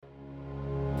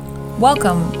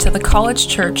Welcome to the College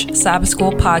Church Sabbath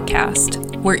School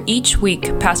podcast, where each week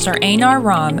Pastor Einar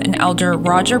and Elder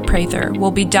Roger Prather will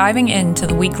be diving into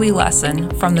the weekly lesson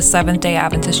from the Seventh-day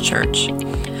Adventist Church.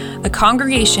 The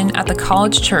congregation at the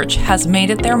College Church has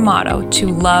made it their motto to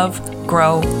love,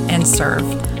 grow, and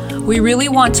serve. We really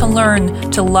want to learn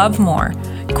to love more,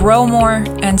 grow more,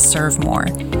 and serve more.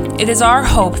 It is our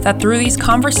hope that through these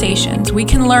conversations, we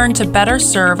can learn to better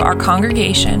serve our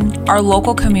congregation, our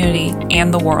local community,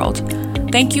 and the world.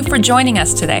 Thank you for joining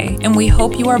us today, and we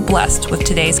hope you are blessed with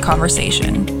today's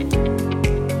conversation.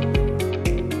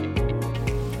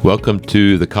 Welcome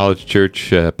to the College Church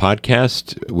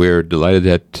podcast. We're delighted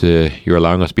that you're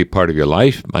allowing us to be part of your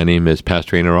life. My name is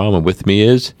Pastor Einar, and with me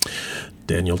is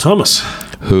Daniel Thomas,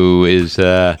 who is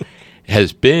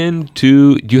has been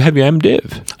to. Do you have your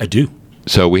MDiv? I do.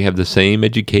 So we have the same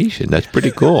education. That's pretty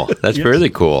cool. That's Yes. really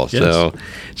cool. Yes.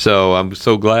 So I'm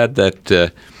so glad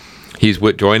that he's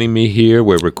joining me here.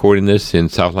 We're recording this in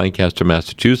South Lancaster,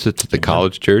 Massachusetts, at the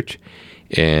College Church,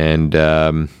 and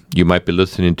you might be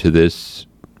listening to this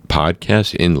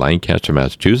podcast in Lancaster,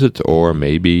 Massachusetts, or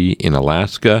maybe in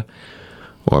Alaska,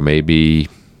 or maybe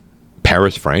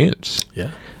Paris, France.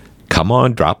 Yeah. Come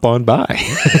on, drop on by.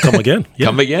 Come again. Yeah.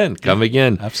 Come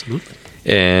again. Absolutely.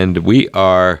 And we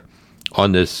are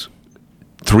on this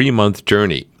 3-month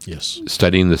journey, Yes.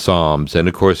 studying the Psalms. And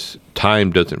of course,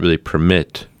 time doesn't really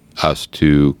permit us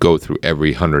to go through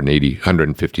every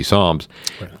 150 Psalms,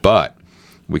 Right. but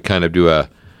we kind of do a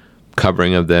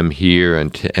covering of them here.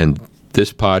 And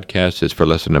this podcast is for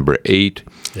lesson number 8,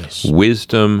 Yes.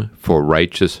 Wisdom for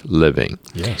Righteous Living.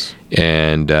 Yes.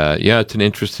 And it's an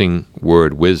interesting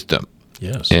word, wisdom.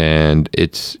 Yes. And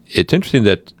it's interesting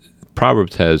that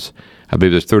Proverbs has, I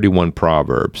believe there's 31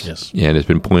 Proverbs. Yes. And it's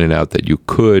been pointed out that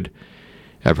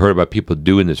I've heard about people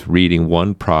doing this, reading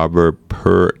one proverb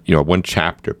one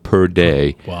chapter per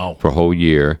day Wow. for a whole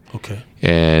year. Okay.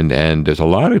 And there's a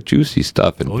lot of juicy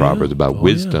stuff in Proverbs about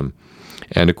wisdom.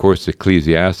 And of course,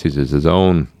 Ecclesiastes is his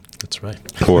own That's right.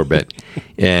 orbit.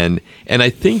 and I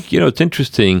think, it's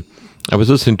interesting. I was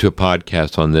listening to a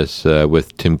podcast on this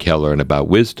with Tim Keller and about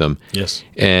wisdom. Yes.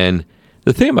 And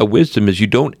the thing about wisdom is you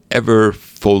don't ever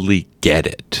fully get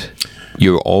it.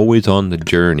 You're always on the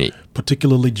journey.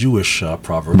 Particularly Jewish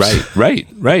proverbs.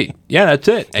 Right. Yeah, that's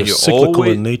it. They're cyclical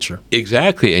in nature.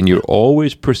 Exactly. And you're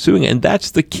always pursuing. And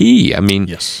that's the key. I mean,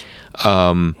 Yes.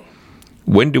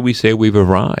 when do we say we've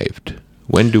arrived?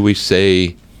 When do we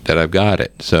say that I've got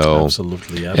it? So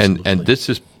Absolutely. And this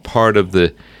is part of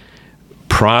the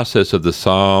process of the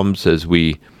Psalms as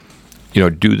we,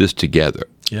 do this together.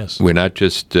 Yes. We're not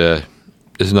just, this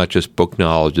is not just book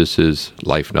knowledge, this is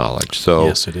life knowledge. So,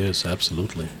 Yes, it is.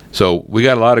 Absolutely. So we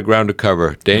got a lot of ground to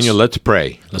cover. Daniel, Yes. let's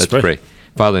pray. Let's pray.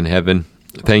 Father in heaven,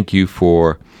 thank you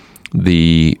for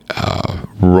the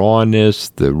rawness,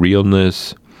 the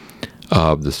realness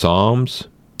of the Psalms.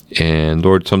 And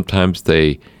Lord, sometimes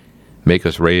they make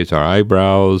us raise our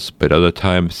eyebrows, but other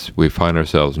times we find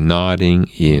ourselves nodding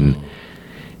in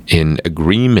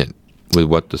agreement with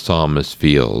what the psalmist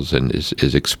feels and is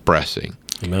expressing.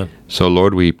 Amen. So,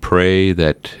 Lord, we pray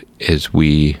that as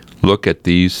we look at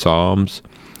these Psalms,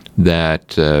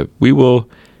 that we will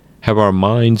have our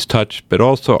minds touched, but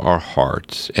also our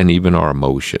hearts and even our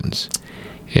emotions.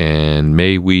 And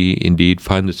may we indeed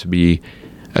find this to be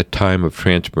a time of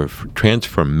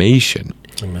transformation.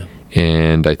 Amen.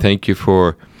 And I thank you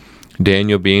for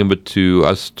Daniel being able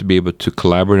to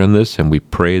collaborate on this, and we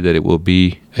pray that it will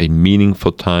be a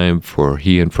meaningful time for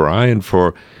he and for I and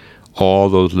for all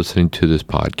those listening to this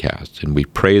podcast. And we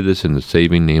pray this in the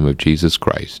saving name of Jesus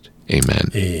Christ. Amen.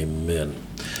 Amen.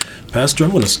 Pastor,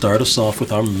 I'm going to start us off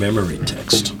with our memory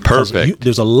text. Perfect.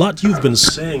 There's a lot you've been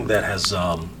saying that has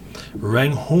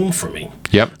rang home for me.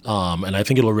 Yep. And I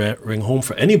think it'll ring home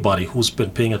for anybody who's been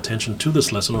paying attention to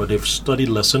this lesson or they've studied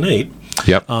lesson 8.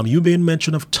 Yep. You made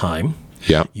mention of time.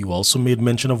 Yep. You also made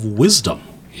mention of wisdom.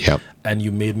 Yep. And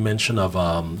you made mention of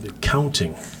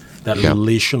counting, that Yep.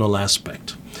 relational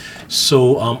aspect.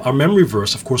 So our memory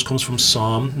verse, of course, comes from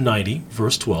Psalm 90,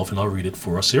 verse 12, and I'll read it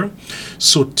for us here.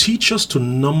 So teach us to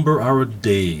number our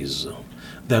days,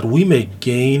 that we may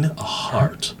gain a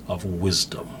heart of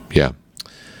wisdom. Yeah.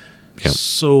 Yep.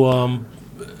 So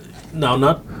now,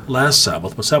 not last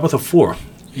Sabbath, but Sabbath of 4,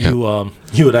 Yep.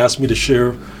 you had asked me to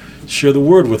share the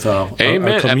word with our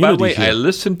Amen. community And by the way, here. I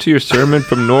listened to your sermon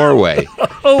from Norway.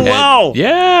 Oh, wow.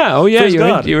 Yeah. Oh, yeah. Praise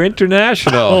God. You're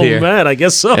international Oh, here. man, I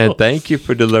guess so. And thank you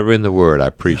for delivering the word. I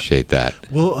appreciate that.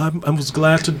 Well, I was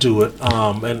glad to do it,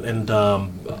 and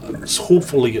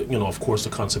hopefully, of course, the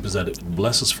concept is that it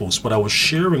blesses folks. But I was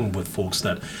sharing with folks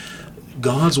that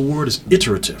God's word is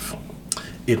iterative.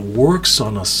 It works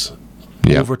on us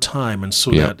over time, and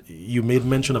so that you made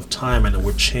mention of time and that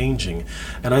we're changing.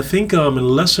 And I think in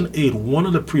lesson 8, one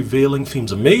of the prevailing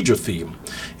themes, a major theme,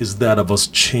 is that of us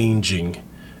changing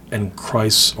and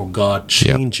Christ or God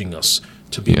changing us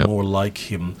to be more like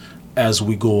him as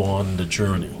we go on the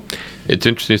journey. It's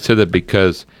interesting you said that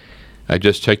because I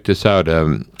just checked this out.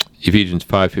 Ephesians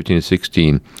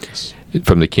 5:15-16,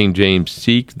 from the King James,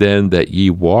 seek then that ye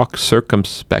walk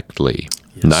circumspectly,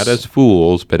 not as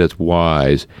fools, but as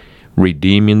wise,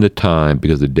 redeeming the time,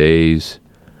 because the days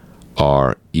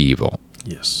are evil.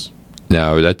 Yes.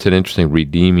 Now, that's an interesting,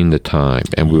 redeeming the time.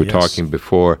 And we were talking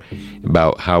before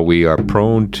about how we are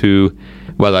prone to,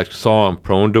 well, that song,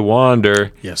 prone to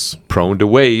wander, prone to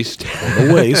waste. Prone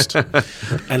to waste.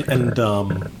 and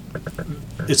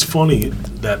it's funny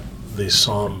that the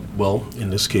psalm, well,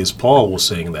 in this case, Paul was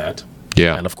saying that.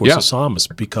 Yeah. And, of course, the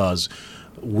psalmist, because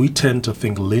we tend to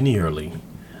think linearly.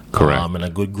 Correct. And a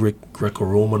good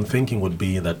Greco-Roman thinking would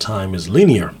be that time is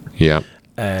linear. Yeah.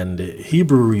 And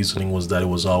Hebrew reasoning was that it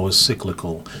was always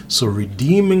cyclical. So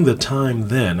redeeming the time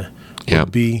then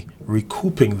would be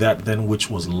recouping that then which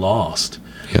was lost.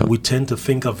 Yeah. We tend to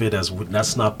think of it as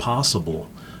that's not possible.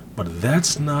 But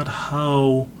that's not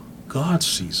how God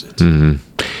sees it. Mm-hmm.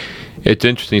 It's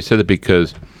interesting you said that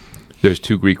because there's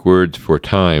two Greek words for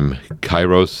time,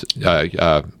 kairos,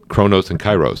 chronos and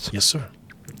kairos. Yes, sir.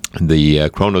 The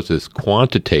chronos is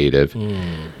quantitative,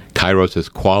 kairos is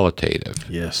qualitative.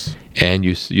 Yes. And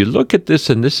you look at this,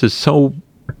 and this is so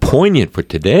poignant for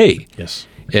today. Yes.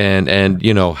 And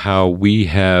you know, how we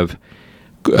have,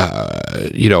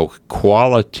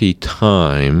 quality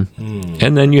time,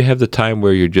 and then you have the time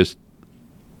where you're just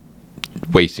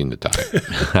wasting the time.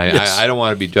 I don't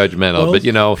want to be judgmental, but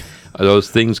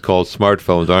those things called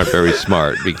smartphones aren't very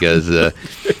smart because they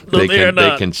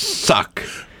can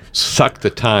suck the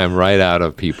time right out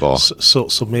of people. So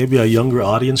maybe a younger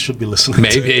audience should be listening.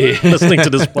 Maybe listening to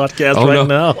this podcast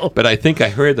now. But I think I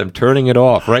heard them turning it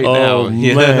off now. Oh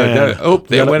man!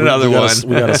 They went another one.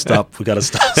 We gotta stop. We gotta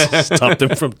stop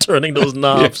them from turning those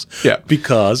knobs. Yeah.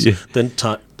 Because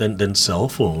then cell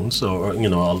phones or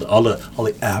all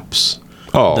the apps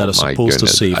that are supposed to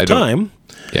save time.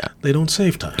 Yeah. They don't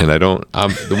save time. And I don't.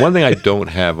 The one thing I don't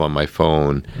have on my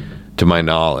phone, to my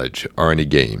knowledge, are any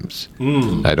games.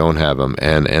 I don't have them,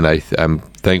 and I'm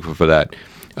thankful for that.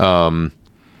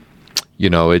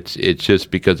 It's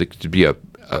just because it could be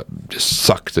just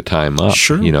sucks the time up.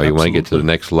 Sure, you want to get to the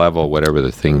next level, whatever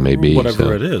the thing may be.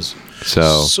 Whatever it is.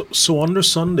 So under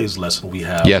Sunday's lesson we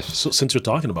have. Yes. So since you're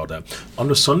talking about that,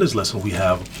 under Sunday's lesson we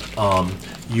have,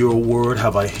 your word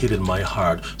have I hid in my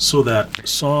heart, so that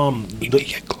Psalm.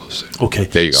 Get closer. Okay.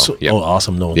 There you go. So, yep. Oh,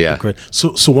 awesome! No, yeah. Great.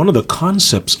 So one of the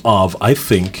concepts of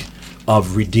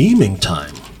redeeming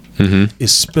time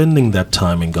is spending that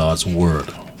time in God's word.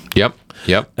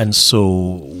 Yep. And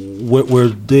so where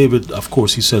David, of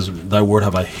course, he says, thy word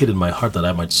have I hid in my heart that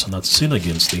I might not sin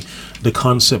against thee. The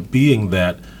concept being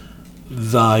that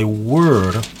thy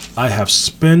word I have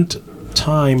spent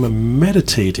time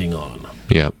meditating on.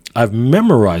 Yeah. I've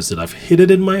memorized it. I've hid it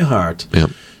in my heart. Yeah.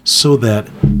 So that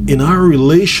in our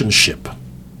relationship,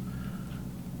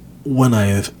 when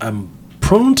I'm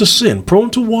prone to sin, prone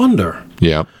to wander,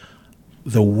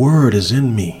 the word is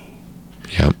in me.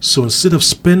 Yeah. So instead of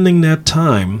spending that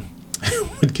time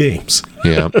with games,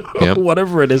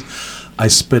 whatever it is, I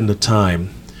spend the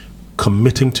time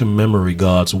committing to memory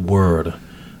God's word,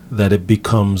 that it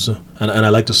becomes, and I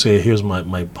like to say, here's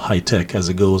my high tech as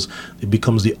it goes, it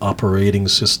becomes the operating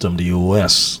system, the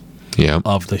OS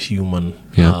of the human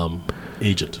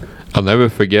agent. I'll never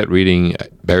forget reading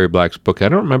Barry Black's book. I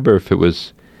don't remember if it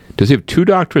was, does he have 2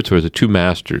 doctorates or is it 2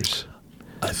 masters?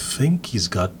 I think he's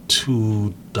got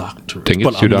 2 doctorates. I think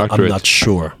it's 2 doctorates. I'm not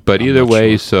sure. But either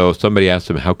way, so somebody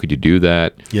asked him, how could you do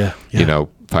that? Yeah.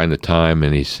 Find the time.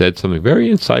 And he said something very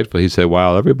insightful. He said,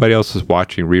 wow, everybody else is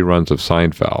watching reruns of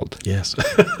Seinfeld. Yes.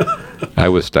 I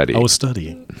was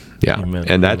studying. Yeah. Amen.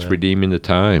 And that's redeeming the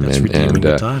time. That's redeeming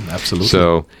the time, absolutely.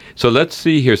 So let's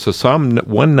see here. So Psalm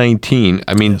 119,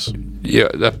 I mean,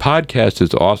 the podcast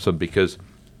is awesome because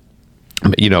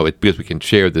because we can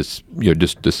share this,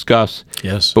 just discuss.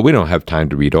 Yes. But we don't have time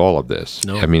to read all of this.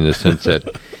 No. I mean, in the sense that,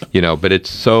 but it's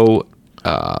so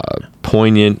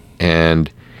poignant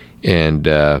and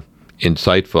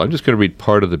insightful. I'm just going to read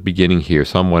part of the beginning here.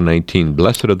 Psalm 119.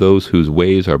 Blessed are those whose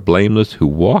ways are blameless, who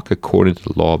walk according to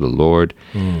the law of the Lord.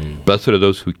 Blessed are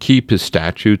those who keep his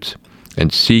statutes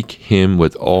and seek him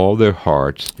with all their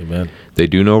hearts. Amen. They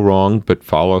do no wrong, but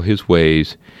follow his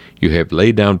ways. You have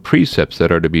laid down precepts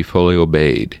that are to be fully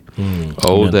obeyed.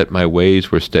 Oh, Amen. that my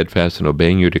ways were steadfast in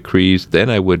obeying your decrees. Then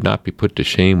I would not be put to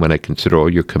shame when I consider all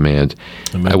your commands.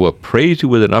 Amen. I will praise you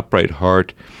with an upright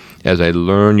heart as I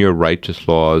learn your righteous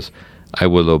laws. I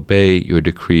will obey your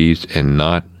decrees and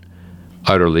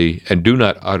do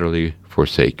not utterly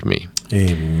forsake me.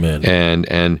 Amen.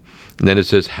 And then it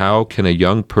says, how can a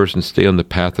young person stay on the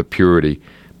path of purity?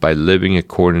 By living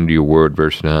according to your word,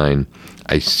 verse 9.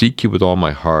 I seek you with all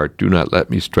my heart. Do not let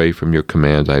me stray from your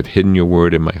commands. I have hidden your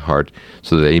word in my heart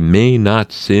so that I may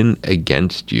not sin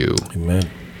against you. Amen.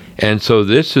 And so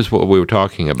this is what we were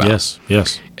talking about.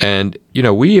 Yes. And,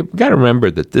 we got to remember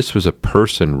that this was a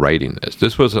person writing this.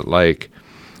 This wasn't like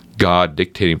God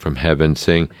dictating from heaven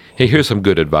saying, hey, here's some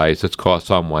good advice. Let's call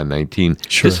Psalm 119.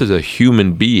 Sure. This is a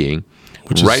human being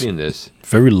writing this.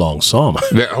 Very long psalm.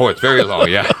 It's very long,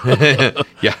 yeah.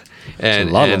 Yeah. And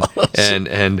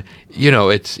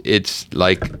it's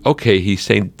like, okay, he's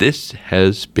saying this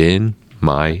has been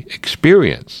my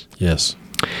experience. Yes.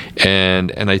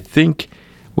 And I think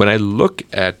when I look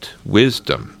at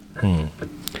wisdom,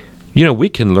 we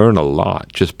can learn a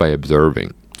lot just by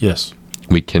observing. Yes.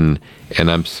 We can,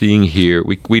 and I'm seeing here,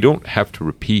 we don't have to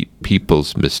repeat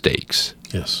people's mistakes.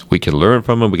 Yes. We can learn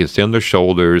from them. We can stand on their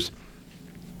shoulders.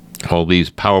 All these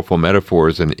powerful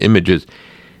metaphors and images.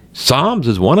 Psalms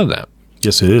is one of them.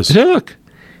 Yes, it is. Say, look,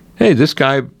 hey, this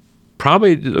guy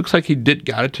probably looks like he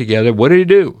got it together. What did he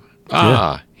do?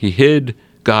 He hid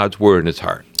God's word in his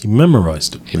heart. He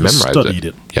memorized it. He studied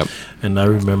it. Yep. And I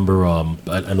remember,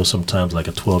 I know sometimes, like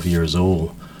at 12 years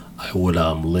old, I would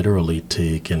literally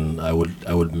take and I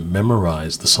would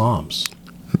memorize the Psalms.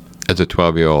 As a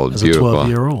 12-year-old. As a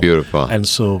 12-year-old. Beautiful. And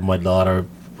so my daughter,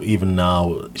 even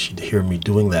now, she'd hear me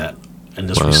doing that and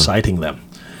just reciting them.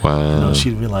 Wow.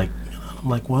 She'd be like, I'm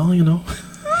like, well, Yeah.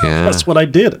 that's what I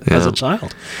did as a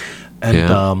child.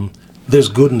 And there's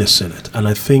goodness in it. And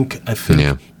I think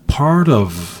part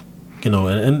of, and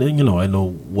I know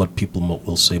what people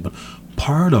will say, but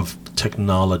part of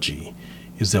technology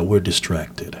is that we're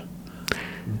distracted.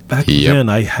 Back then,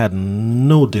 I had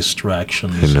no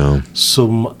distractions. I know.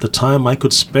 So the time I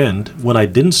could spend, when I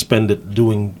didn't spend it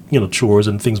doing, chores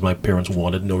and things my parents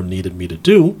wanted or needed me to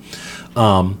do,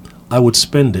 I would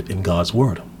spend it in God's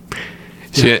Word.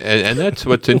 See, and that's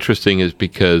what's interesting is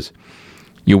because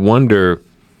you wonder,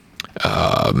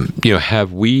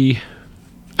 have we,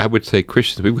 I would say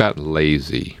Christians, we've gotten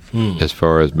lazy as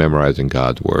far as memorizing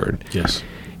God's Word. Yes.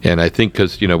 And I think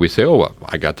because, we say, oh, well,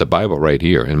 I got the Bible right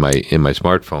here in my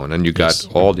smartphone. And you got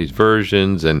all these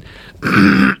versions and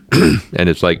and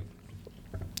it's like,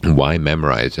 why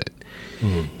memorize it?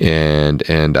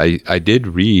 And I did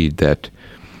read that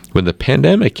when the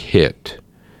pandemic hit,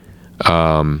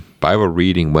 Bible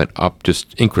reading went up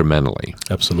just incrementally.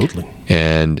 Absolutely.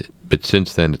 But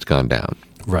since then, it's gone down.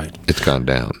 Right. It's gone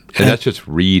down. And that's just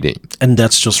reading. And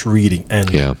that's just reading.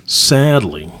 And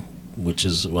sadly, which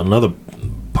is another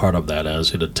part of that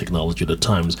as the technology of the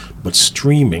times, but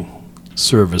streaming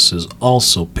services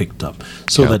also picked up.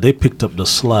 So that they picked up the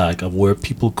slack of where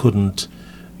people couldn't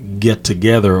get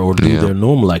together or do their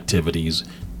normal activities.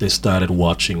 They started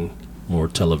watching more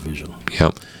television.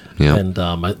 Yep. And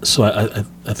I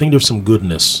think there's some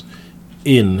goodness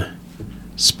in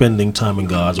spending time in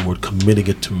God's Word, committing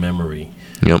it to memory.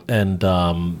 Yep. And,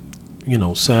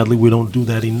 sadly, we don't do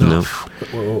that enough.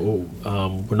 No.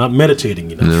 We're not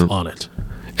meditating enough on it.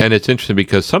 And it's interesting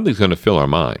because something's going to fill our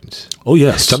minds. Oh,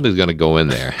 yes. Something's going to go in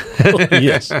there.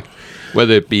 Yes.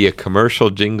 Whether it be a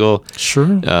commercial jingle.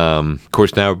 Sure. Of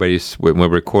course, now when we're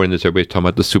recording this, everybody's talking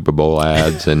about the Super Bowl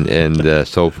ads and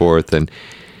so forth. And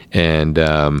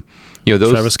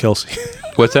those. Travis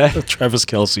Kelce. What's that? Travis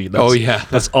Kelce.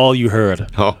 That's all you heard.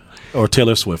 Oh. Or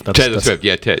Taylor Swift. Taylor Swift,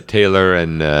 yeah. Taylor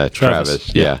and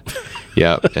Travis. Yeah.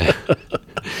 Yeah.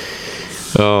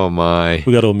 Oh, my.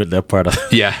 We got to omit that part.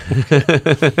 Yeah.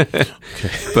 Okay.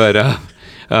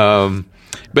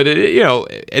 But it,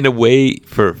 in a way,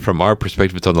 from our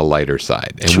perspective, it's on the lighter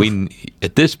side. And we,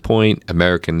 at this point,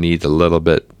 America needs a little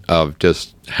bit of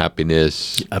just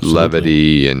happiness,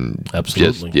 levity, and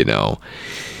just,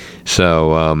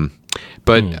 So,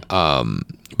 but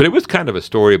it was kind of a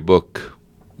storybook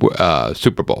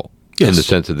Super Bowl in the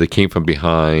sense that they came from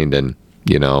behind and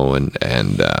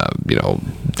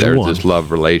there's this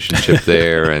love relationship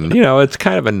there, and it's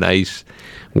kind of a nice,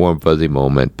 warm, fuzzy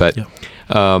moment. But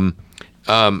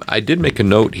I did make a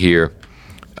note here.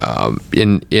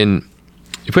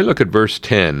 If we look at verse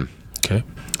 10,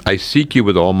 I seek you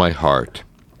with all my heart.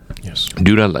 Yes.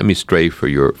 Do not let me stray from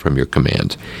your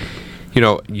commands.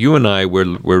 you and I, we're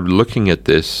looking at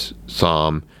this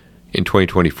psalm in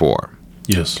 2024.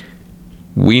 Yes.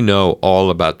 We know all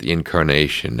about the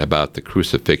incarnation, about the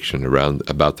crucifixion,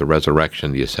 about the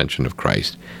resurrection, the ascension of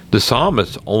Christ. The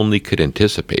psalmist only could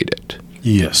anticipate it.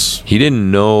 Yes. He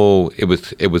didn't know it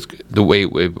was the way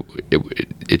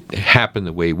it happened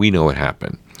the way we know it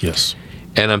happened. Yes.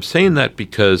 And I'm saying that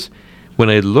because when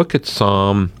I look at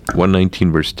Psalm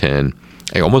 119, verse 10,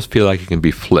 I almost feel like it can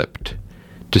be flipped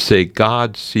to say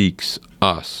God seeks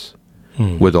us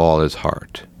with all his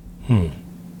heart.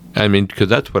 I mean, because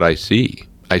that's what I see.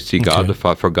 I see God the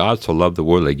Father. For God so loved the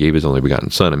world, he gave his only begotten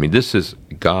Son. I mean, this is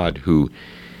God who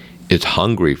is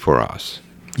hungry for us.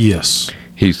 Yes.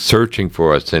 He's searching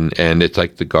for us, and it's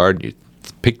like the garden. You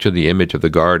picture the image of the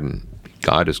garden.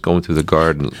 God is going through the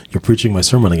garden. You're preaching my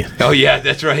sermon again. Oh, yeah,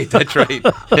 that's right. That's right.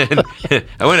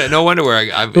 No wonder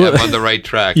where I'm on the right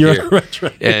track You're here. on the right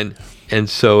track. And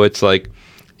so it's like,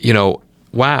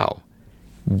 wow.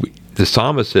 The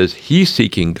psalmist says he's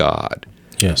seeking God.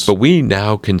 Yes. But we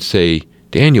now can say,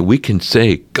 Daniel, we can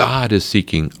say God is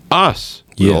seeking us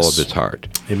with all of his heart.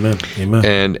 Amen.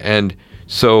 Amen. And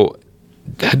so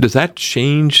does that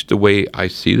change the way I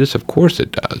see this? Of course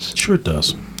it does. Sure it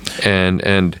does.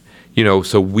 And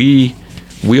so we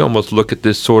almost look at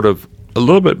this sort of a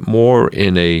little bit more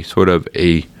in a sort of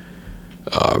a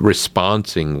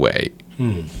responsing way.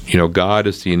 God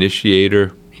is the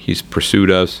initiator. He's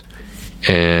pursued us.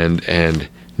 And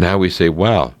now we say,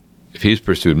 wow, if he's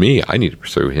pursued me, I need to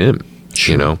pursue him.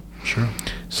 Sure. Sure.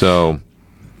 So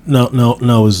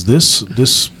now is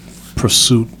this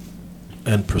pursuit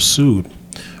and pursued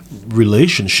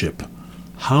relationship,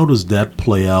 how does that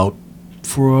play out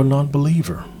for a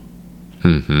non-believer?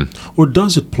 Or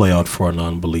does it play out for a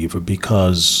non-believer?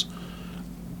 Because,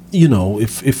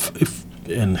 if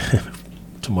and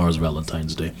tomorrow's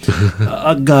Valentine's Day,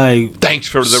 a guy... Thanks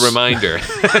for the reminder.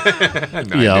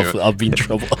 I'll be in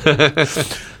trouble.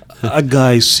 A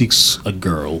guy seeks a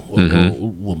girl or a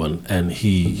woman, and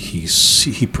he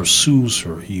pursues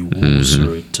her, he woos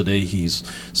her. Today he's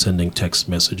sending text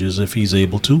messages if he's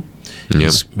able to.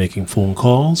 He's making phone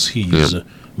calls. He's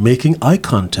making eye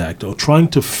contact or trying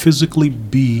to physically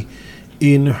be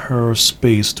in her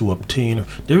space to obtain her.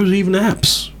 There's even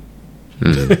apps.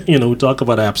 We talk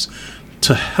about apps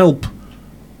to help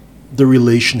the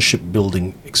relationship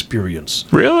building experience.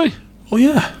 Really? Oh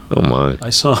yeah. Oh my. I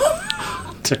saw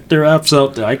there are apps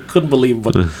out there. I couldn't believe it,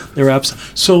 but there are apps.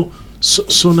 So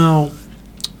now,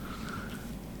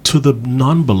 to the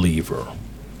non-believer,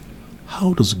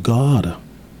 how does God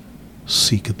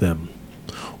seek them?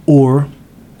 Or,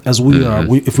 as we are,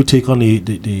 if we take on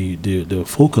the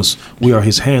focus, we are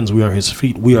his hands, we are his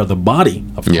feet, we are the body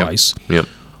of Christ. Yep.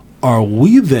 Are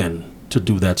we then to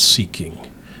do that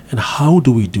seeking? And how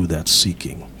do we do that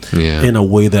seeking? In a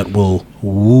way that will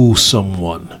woo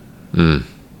someone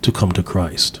to come to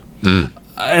Christ.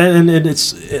 And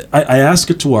it's I ask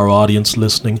it to our audience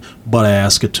listening, but I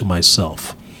ask it to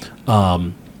myself.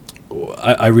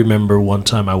 I remember one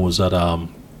time I was at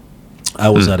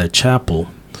a chapel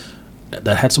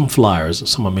that had some flyers,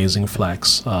 some amazing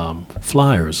flyers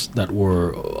that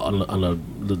were on a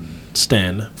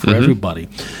stand for everybody.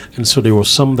 And so there were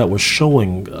some that were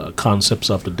showing concepts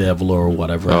of the devil or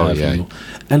whatever have you,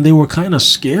 and they were kind of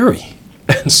scary.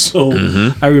 And so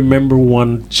I remember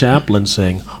one chaplain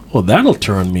saying, "Oh, that'll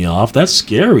turn me off. That's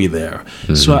scary there."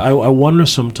 So I wonder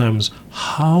sometimes,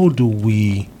 how do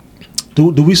we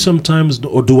sometimes,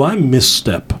 or do I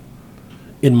misstep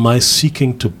in my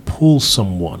seeking to pull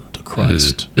someone to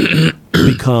Christ?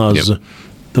 Because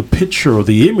the picture or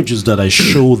the images that I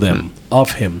show them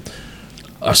of him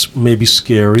are maybe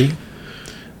scary,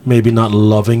 maybe not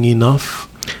loving enough.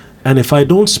 And if I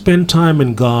don't spend time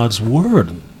in God's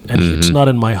word, and it's not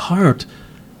in my heart,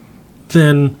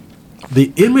 then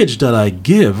the image that I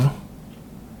give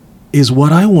is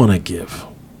what I want to give.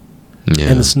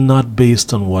 And it's not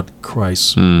based on what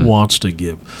Christ wants to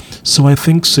give. So I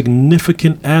think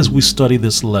significant as we study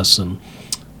this lesson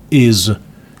is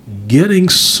getting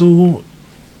so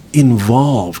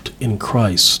involved in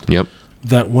Christ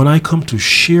that when I come to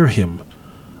share him,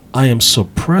 I am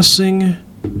suppressing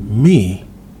me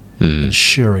and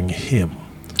sharing him.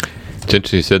 It's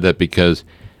interesting you said that, because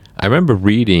I remember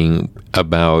reading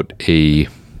about a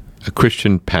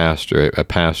Christian pastor, a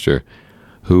pastor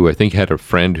who I think had a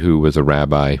friend who was a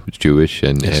rabbi, was Jewish,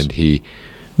 and he,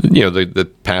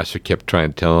 the pastor kept trying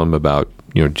to tell him about,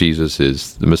 Jesus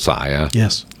is the Messiah.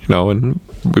 Yes. And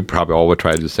we probably all would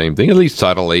try the same thing, at least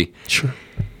subtly. Sure.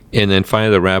 And then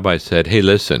finally the rabbi said, "Hey,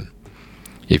 listen,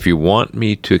 if you want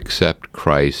me to accept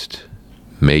Christ,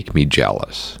 make me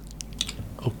jealous."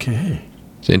 Okay.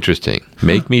 It's interesting.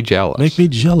 Make me jealous. Make me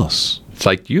jealous. It's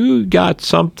like you got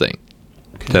something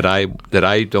that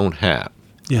I don't have.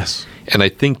 Yes. And I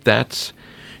think that's,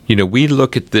 we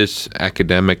look at this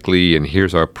academically, and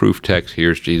here's our proof text.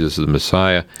 Here's Jesus the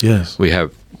Messiah. Yes. We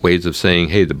have ways of saying,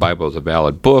 hey, the Bible is a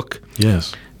valid book.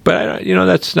 Yes. But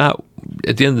that's not.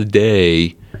 At the end of the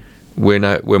day,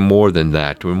 we're more than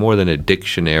that. We're more than a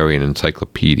dictionary and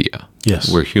encyclopedia.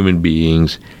 Yes. We're human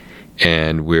beings,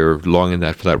 and we're longing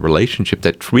for that relationship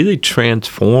that really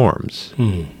transforms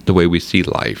the way we see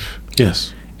life.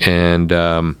 Yes. And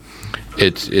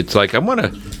it's like I want to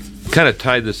kind of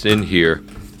tie this in here.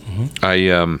 It's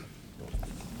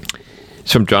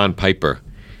from John Piper,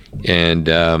 and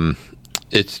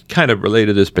it's kind of related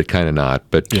to this, but kind of not.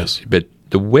 But yes. But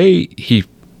the way he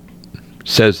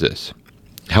says this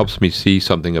helps me see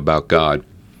something about God.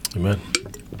 Amen.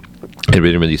 I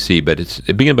didn't really see, but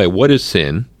it begins by, what is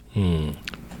sin?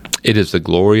 It is the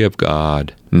glory of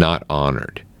God not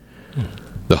honored,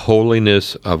 the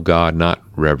holiness of God not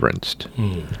reverenced,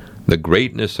 the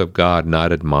greatness of God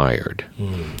not admired,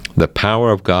 the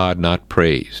power of God not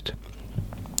praised,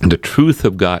 the truth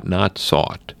of God not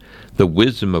sought, the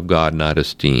wisdom of God not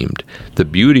esteemed, the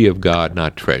beauty of God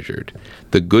not treasured,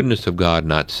 the goodness of God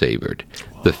not savored,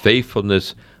 the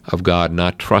faithfulness of God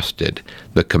not trusted,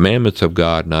 the commandments of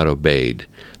God not obeyed,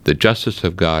 the justice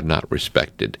of God not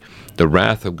respected, the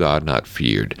wrath of God not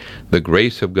feared, the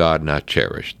grace of God not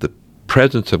cherished, the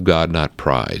presence of God not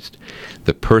prized,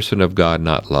 the person of God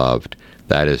not loved.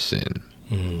 That is sin.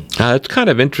 It's kind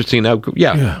of interesting. Now,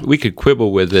 we could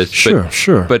quibble with this.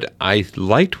 Sure. But I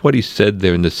liked what he said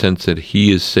there in the sense that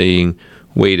he is saying,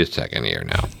 wait a second here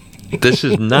now. This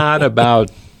is not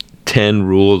about 10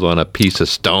 rules on a piece of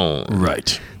stone.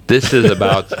 Right. This is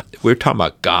about, we're talking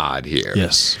about God here.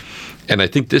 Yes. And I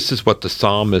think this is what the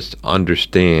psalmist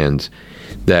understands,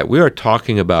 that we are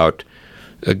talking about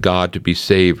a God to be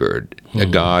savored, a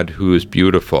God who is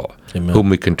beautiful, Amen. Whom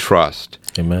we can trust,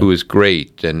 Amen. Who is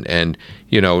great, and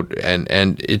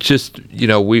it's just,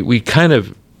 we kind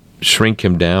of shrink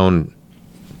him down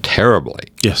terribly.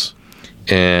 Yes.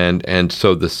 And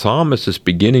so the psalmist is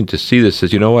beginning to see this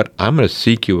as, you know what, I'm going to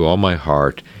seek you with all my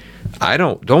heart.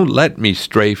 Don't let me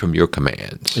stray from your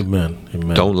commands. Amen.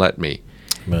 Amen. Don't let me.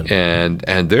 Amen.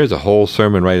 And there's a whole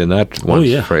sermon right in that one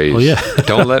phrase. Oh, yeah.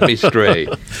 Don't let me stray.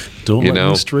 Don't let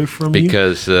me stray from you.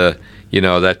 Because,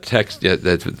 that text,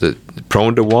 that's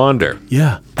prone to wander.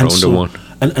 Yeah. Prone to wander.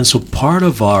 And so part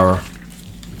of our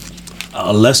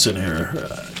lesson here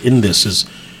in this is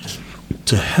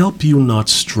to help you not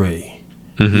stray.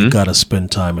 You got to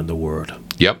spend time in the Word.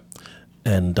 Yep.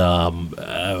 And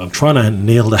I'm trying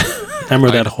to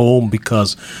hammer that home,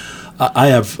 because I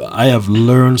have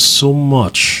learned so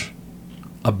much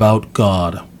about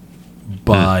God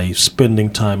by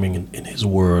spending time in His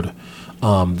Word.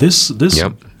 This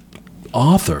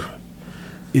author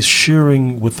is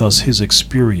sharing with us his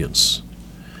experience,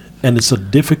 and it's a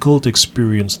difficult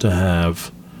experience to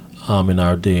have in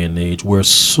our day and age, where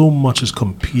so much is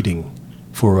competing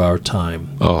for our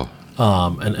time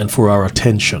and for our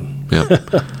attention. Yeah.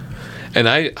 And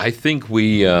I think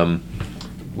we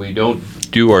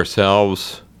don't do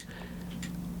ourselves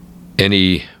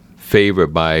any favor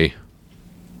by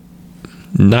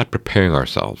not preparing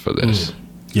ourselves for this.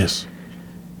 Yes.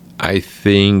 I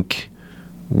think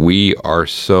we are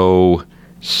so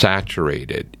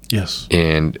saturated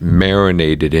and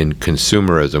marinated in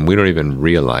consumerism, we don't even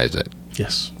realize it.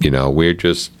 Yes. We're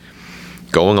just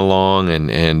going along and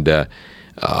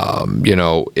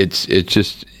it's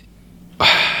just,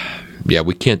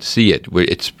 we can't see it.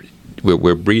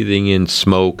 We're breathing in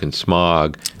smoke and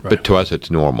smog, but to us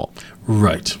it's normal.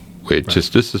 Right.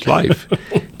 Just, this is life.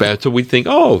 But so we think,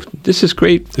 oh, this is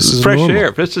great. This is fresh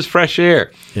air. This is fresh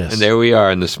air. Yes. And there we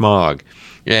are in the smog.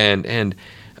 And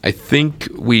I think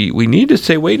we need to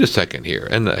say, wait a second here.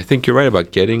 And I think you're right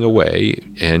about getting away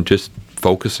and just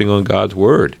focusing on God's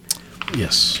Word.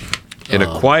 Yes. In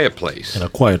a quiet place. In a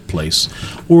quiet place.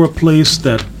 Or a place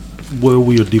where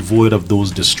we are devoid of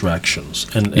those distractions.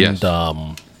 And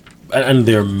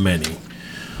there are many.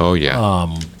 Oh,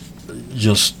 yeah.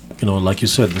 Just, like you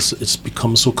said, it's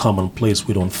become so commonplace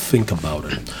we don't think about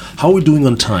it. How are we doing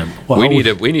on time? Well, we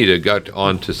need to get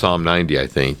on to Psalm 90, I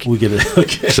think. We get it.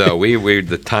 Okay. So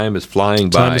the time is flying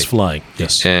by. Time is flying.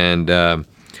 Yes. And I'm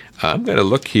going to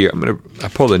look here. I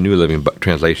pulled a New Living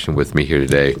Translation with me here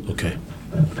today. Okay.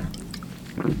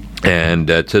 And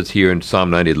it says here in Psalm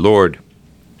 90, Lord,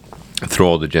 through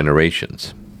all the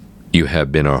generations, you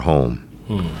have been our home.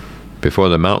 Before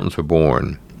the mountains were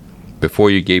born,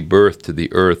 before you gave birth to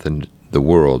the earth and the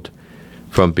world,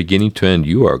 from beginning to end,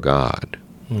 you are God.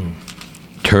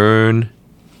 Turn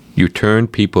You turn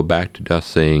people back to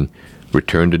dust, saying,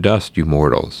 return to dust, you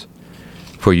mortals.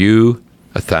 For you,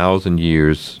 1,000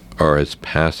 years are as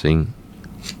passing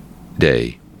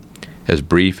day, as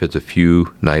brief as a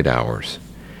few night hours.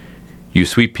 You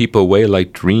sweep people away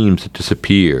like dreams that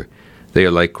disappear. They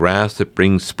are like grass that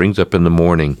springs up in the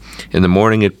morning. In the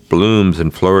morning it blooms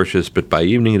and flourishes, but by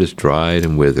evening it is dried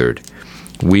and withered.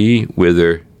 We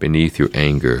wither beneath your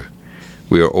anger.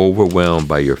 We are overwhelmed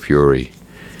by your fury.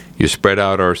 You spread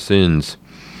out our sins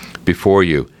before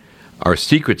you, our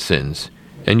secret sins,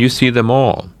 and you see them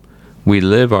all. We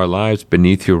live our lives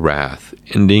beneath your wrath,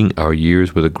 ending our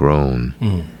years with a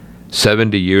groan.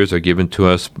 70 years are given to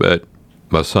us, but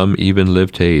some even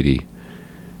live to 80.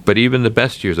 But even the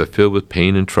best years are filled with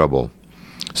pain and trouble.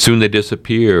 Soon they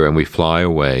disappear and we fly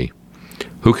away.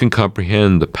 Who can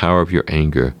comprehend the power of your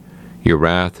anger? Your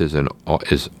wrath is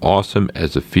awesome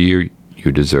as the fear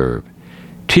you deserve.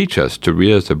 Teach us to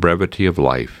realize the brevity of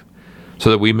life, so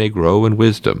that we may grow in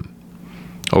wisdom.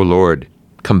 O Lord,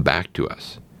 come back to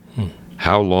us.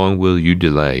 How long will you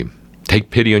delay? Take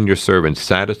pity on your servants.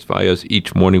 Satisfy us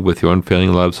each morning with your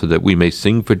unfailing love, so that we may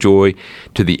sing for joy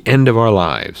to the end of our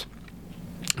lives.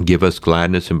 Give us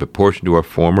gladness in proportion to our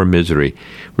former misery.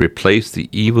 Replace the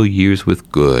evil years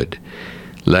with good.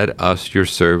 Let us, your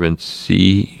servants,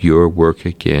 see your work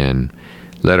again.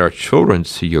 Let our children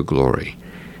see your glory.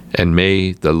 And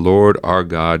may the Lord our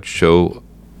God show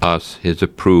us his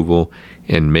approval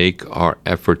and make our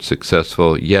efforts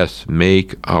successful. Yes,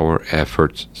 make our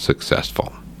efforts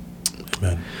successful.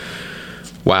 Amen.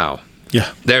 Wow.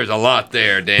 Yeah. There's a lot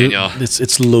there, Daniel.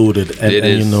 It's loaded. It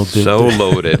is so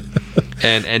loaded.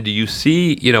 And do you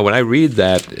see, when I read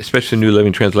that, especially New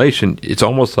Living Translation, it's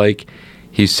almost like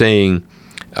he's saying,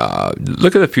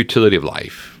 look at the futility of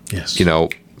life. Yes.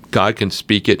 God can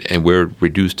speak it and we're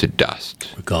reduced to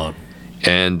dust. We're gone.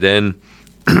 And then,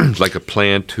 like a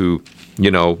plan to,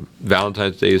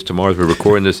 Valentine's Day is tomorrow as we're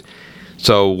recording this.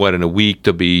 So in a week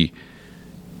there'll be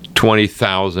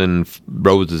 20,000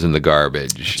 roses in the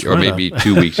garbage. That's or right. Maybe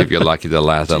 2 weeks if you're lucky to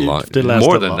last that long.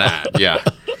 More than that, yeah.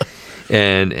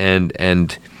 And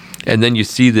then you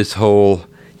see this whole,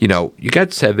 you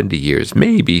got 70 years,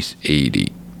 maybe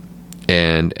 80.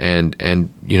 And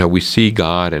we see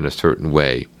God in a certain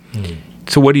way.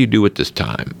 So what do you do at this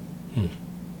time?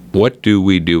 What do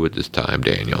we do at this time,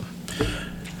 Daniel?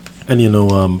 And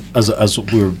as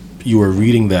you were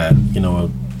reading that,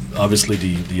 obviously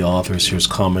the author here is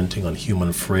commenting on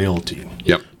human frailty,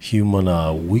 Yep.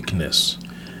 human weakness,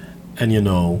 and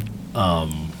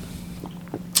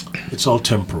it's all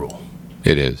temporal.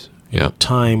 It is. Yeah.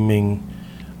 Timing.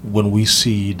 When we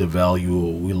see the value,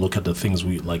 we look at the things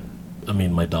we like. I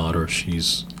mean, my daughter,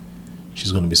 she's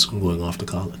going to be soon going off to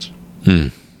college.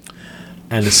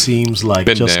 And it seems like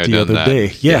Been just there, the done other that.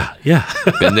 day. Yeah.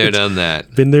 Been there, done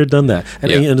that. Been there, done that. And,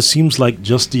 Yeah. and it seems like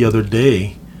just the other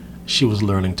day, she was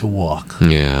learning to walk.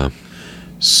 Yeah.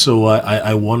 So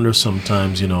I wonder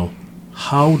sometimes,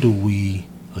 how do we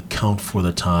account for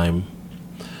the time?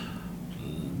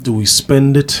 Do we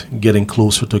spend it getting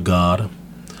closer to God?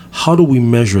 How do we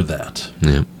measure that?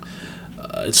 Yeah.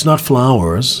 It's not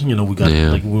flowers, we got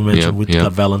like we mentioned, we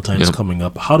got Valentine's coming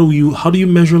up. How do you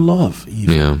measure love?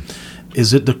 Even? Yeah.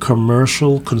 Is it the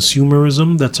commercial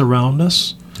consumerism that's around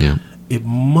us? Yeah. It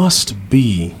must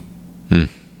be.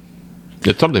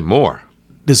 It's something more.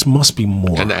 This must be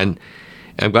more. And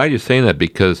I'm glad you're saying that,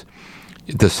 because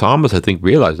the psalmist, I think,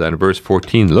 realized that in verse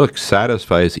 14. Look,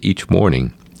 satisfy us each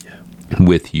morning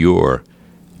with your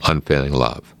unfailing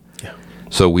love. Yeah.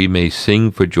 So we may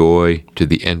sing for joy to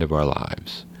the end of our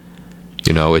lives.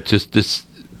 It's just this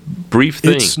brief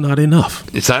thing. It's not enough.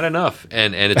 It's not enough.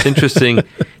 And it's interesting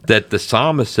that the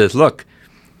psalmist says, look,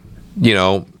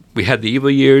 we had the evil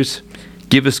years,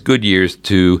 give us good years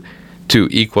to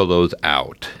equal those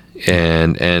out.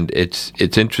 And it's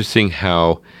interesting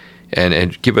how,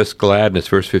 and give us gladness,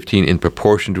 verse 15, in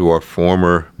proportion to our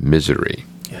former misery.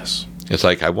 Yes. It's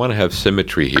like, I want to have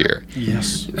symmetry here.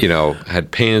 Yes.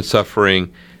 Had pain and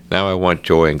suffering, now I want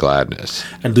joy and gladness.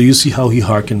 And do you see how he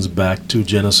harkens back to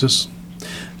Genesis?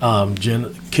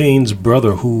 Cain's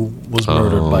brother, who was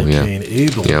murdered by Cain,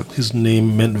 Abel, his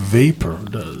name meant vapor,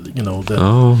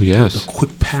 the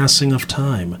quick passing of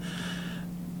time.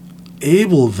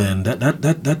 Abel, then,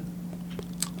 that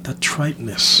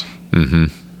triteness,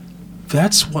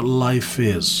 that's what life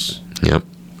is,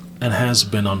 and has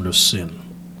been under sin.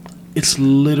 It's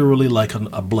literally like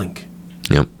a blink.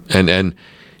 Yep. And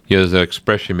there's an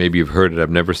expression, maybe you've heard it, I've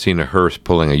never seen a hearse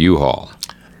pulling a U-Haul.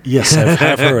 Yes,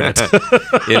 I've heard it.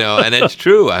 And it's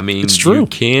true. I mean, it's true. You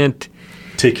can't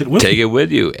take it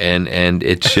with you. And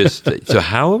it's just, so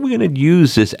how are we going to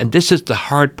use this? And this is the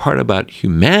hard part about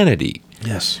humanity.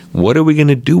 Yes. What are we going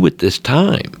to do with this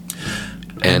time?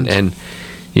 And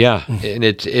yeah, and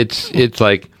it's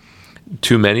like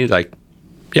too many, like,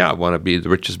 yeah, I want to be the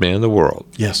richest man in the world.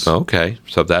 Yes. Okay,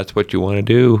 so if that's what you want to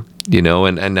do, you know,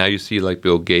 and now you see like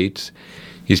Bill Gates,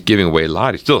 he's giving away a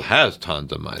lot. He still has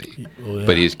tons of money,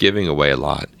 but he's giving away a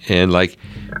lot. And like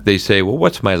they say, well,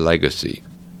 what's my legacy?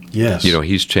 Yes. You know,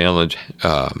 he's challenged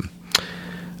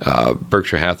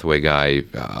Berkshire Hathaway guy,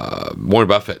 Warren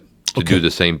Buffett, to do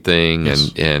the same thing.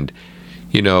 Yes. And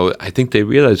you know, I think they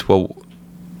realize, well,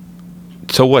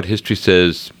 so what? History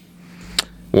says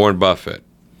Warren Buffett,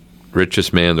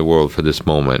 richest man in the world for this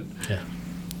moment. Yeah.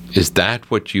 Is that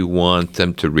what you want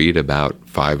them to read about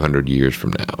 500 years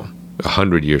from now,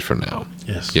 100 years from now?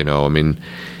 Yes. You know, I mean,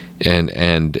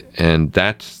 and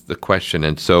that's the question.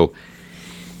 And so,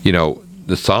 you know,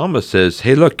 the psalmist says,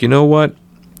 hey, look, you know what?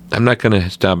 I'm not going to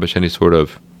establish any sort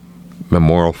of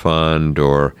memorial fund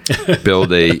or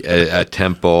build a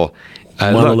temple.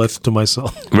 Monolith to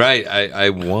myself. Right. I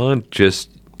want just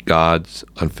God's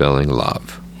unfailing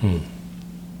love.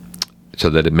 So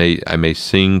that I may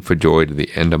sing for joy to the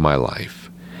end of my life.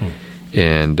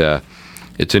 And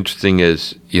it's interesting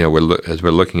as, you know, as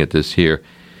we're looking at this here,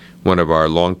 one of our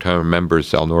longtime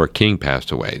members, Elnora King,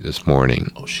 passed away this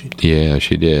morning. Oh, she did. Yeah,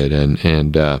 she did.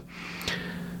 And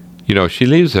you know, she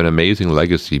leaves an amazing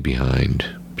legacy behind.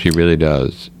 She really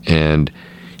does. And,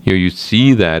 you know, you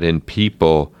see that in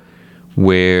people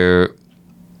where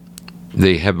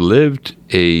they have lived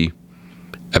a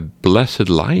blessed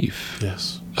life.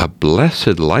 Yes. A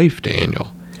blessed life,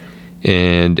 Daniel.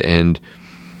 And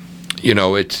you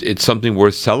know, it's something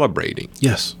worth celebrating.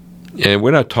 Yes. And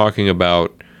we're not talking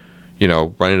about, you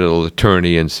know, running to the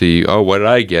attorney and see, oh, what did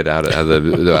I get out of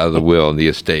the will and the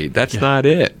estate? That's not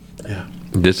it. Yeah.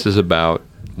 This is about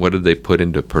what did they put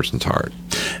into a person's heart.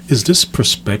 Is this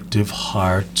perspective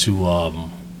hard to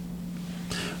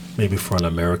maybe for an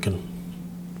American?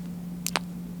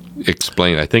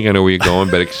 Explain. I think I know where you're going,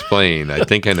 but explain. I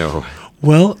think I know.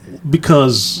 Well,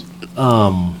 because,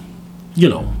 you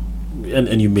know,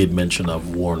 and you made mention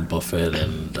of Warren Buffett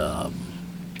and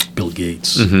Bill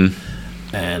Gates.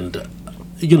 Mm-hmm. And,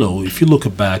 you know, if you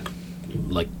look back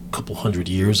like a couple hundred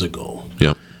years ago,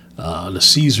 yeah, the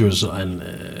Caesars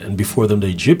and before them the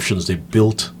Egyptians, they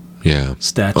built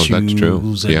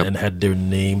statues and had their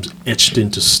names etched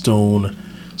into stone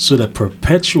so that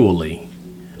perpetually,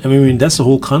 I mean, that's the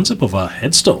whole concept of a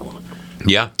headstone.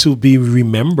 Yeah. To be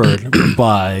remembered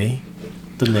by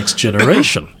the next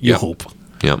generation, you hope.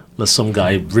 Yeah. Unless some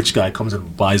rich guy comes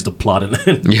and buys the plot and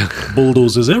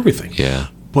bulldozes everything. Yeah.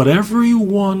 But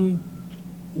everyone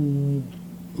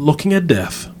looking at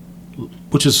death,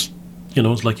 which is, you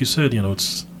know, it's like you said, you know,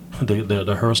 it's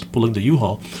the hearse pulling the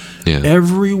U-Haul. Yeah.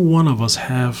 Every one of us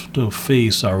have to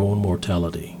face our own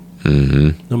mortality.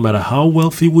 Mm-hmm. No matter how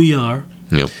wealthy we are.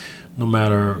 Yeah. No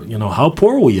matter, you know, how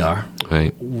poor we are,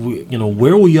 right? You know,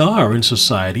 where we are in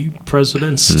society,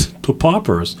 presidents to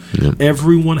paupers,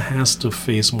 everyone has to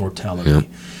face mortality.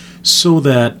 So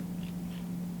that,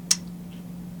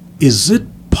 is it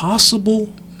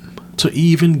possible to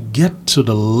even get to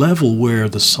the level where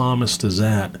the psalmist is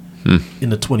at in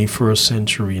the 21st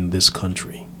century in this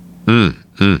country?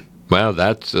 Well,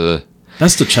 that's the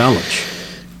challenge.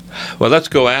 Well, let's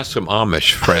go ask some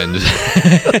Amish friends.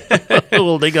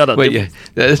 Well, they got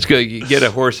let's go get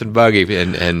a horse and buggy,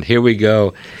 and here we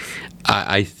go.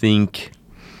 I think,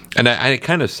 and I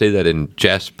kind of say that in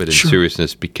jest, but in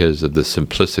seriousness because of the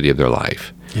simplicity of their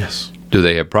life. Yes. Do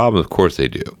they have problems? Of course they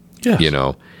do. Yes. You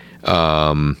know,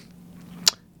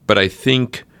 but I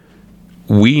think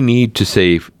we need to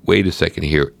say, wait a second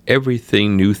here.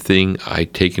 Everything new thing I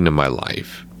take into my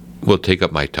life will take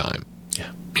up my time.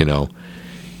 Yeah. You know.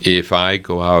 If I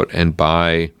go out and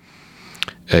buy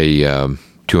a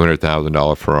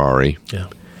 $200,000 Ferrari,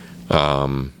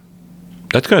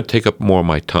 that's going to take up more of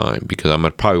my time because I'm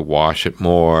going to probably wash it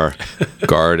more,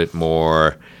 guard it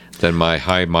more than my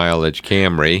high mileage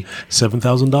Camry.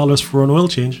 $7,000 for an oil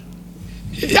change.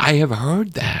 I have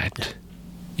heard that,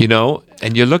 you know,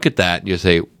 and you look at that and you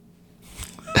say,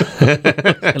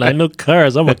 and I know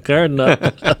cars. I'm a car nut.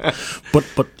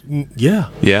 but yeah.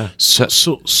 Yeah.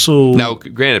 So now,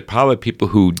 granted, probably people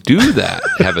who do that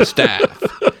have a staff.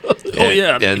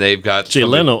 And they've got Jay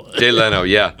Leno. Jay Leno,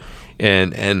 yeah.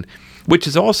 And which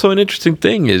is also an interesting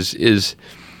thing is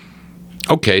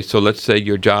okay, so let's say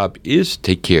your job is to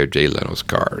take care of Jay Leno's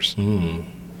cars. I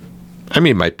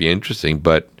mean, it might be interesting,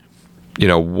 but you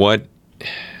know what,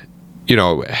 you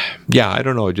know, yeah, I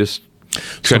don't know, just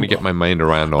Trying to get my mind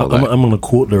around all I'm that. going to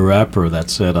quote the rapper that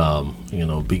said,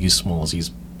 Biggie Smalls,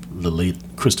 he's the late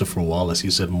Christopher Wallace,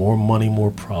 he said, more money, more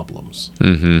problems.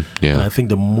 Yeah. And I think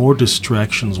the more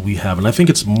distractions we have, and I think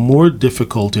it's more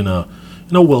difficult in a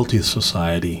wealthy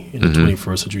society in the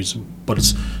 21st century, but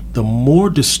it's the more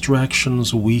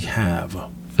distractions we have,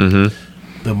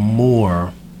 the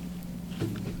more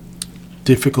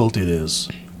difficult it is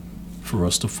for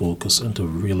us to focus and to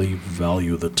really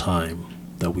value the time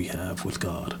that we have with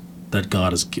God, that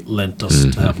God has lent us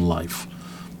to have life.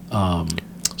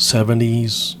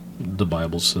 70s, the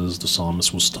Bible says the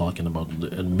psalmist was talking about,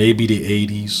 and maybe the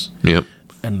 80s, Yep.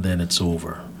 and then it's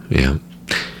over. Yeah.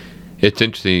 It's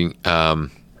interesting.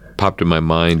 Popped in my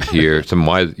mind here some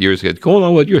years ago. Going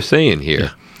on what you're saying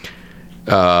here.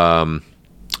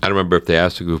 I don't remember if they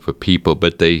asked a group of people,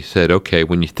 but they said, okay,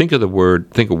 when you think of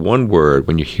one word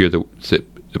when you hear the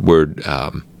word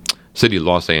city of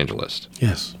Los Angeles.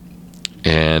 Yes.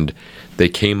 And they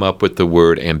came up with the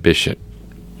word ambition.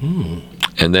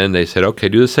 And then they said, okay,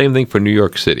 do the same thing for New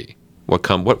York City.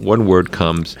 What one word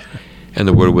comes? And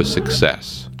the word was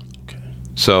success. Okay.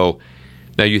 So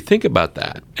now you think about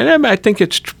that. And I think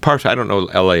it's partial. I don't know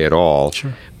LA at all.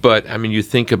 Sure. But I mean, you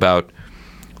think about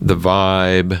the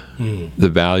vibe, the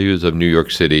values of New York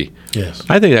City. Yes.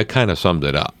 I think that kind of sums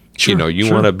it up. Sure, You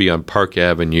sure. want to be on Park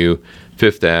Avenue,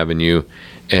 Fifth Avenue,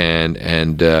 and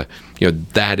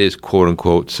that is quote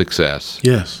unquote success.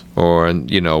 Yes. Or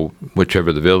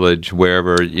whichever the village,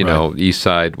 wherever East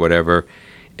Side, whatever,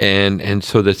 and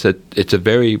so it's a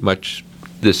very much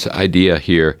this idea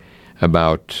here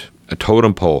about a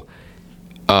totem pole.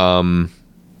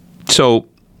 So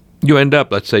you end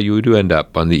up, let's say you do end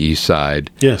up on the East Side,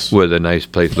 Yes. with a nice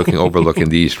place overlooking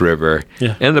the East River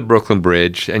Yeah. and the Brooklyn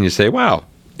Bridge, and you say, wow,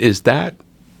 is that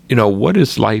what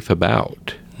is life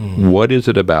about? What is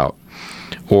it about?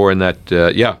 Or in that,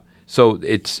 So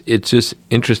it's just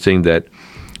interesting that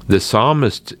the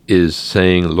psalmist is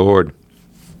saying, Lord,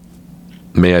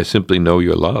 may I simply know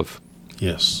your love.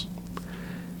 Yes.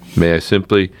 May I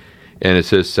simply, and it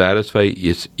says, satisfy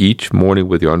us each morning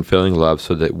with your unfailing love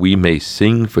so that we may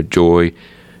sing for joy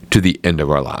to the end of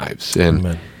our lives. And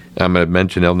Amen. I'm going to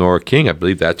mention Elnora King. I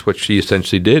believe that's what she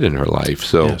essentially did in her life.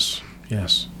 So Yes.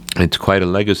 Yes. it's quite a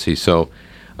legacy. So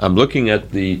I'm looking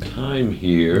at the time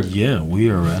here. Yeah, we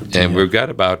are at. And we've got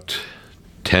about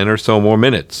 10 or so more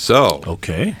minutes. So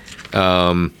Okay.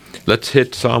 let's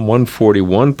hit Psalm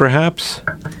 141 perhaps.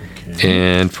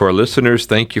 And for our listeners,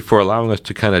 thank you for allowing us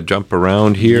to kind of jump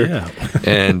around here. Yeah.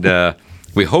 And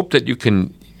we hope that you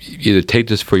can either take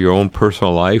this for your own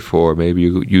personal life or maybe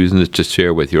you're using this to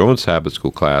share with your own Sabbath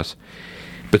school class.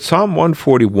 But Psalm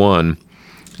 141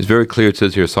 is very clear. It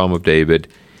says here, Psalm of David,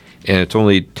 and it's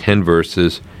only 10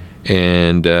 verses.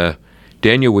 And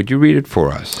Daniel, would you read it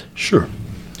for us? Sure.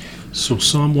 So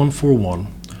Psalm 141,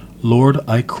 Lord,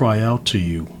 I cry out to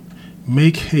you.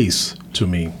 Make haste to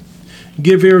me.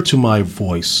 Give ear to my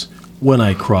voice when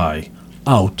I cry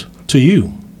out to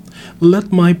you.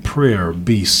 Let my prayer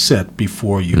be set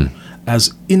before you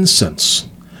as incense,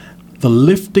 the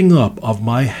lifting up of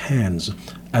my hands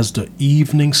as the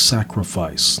evening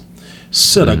sacrifice.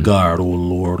 Set a guard, O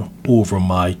Lord, over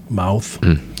my mouth.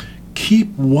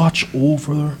 Keep watch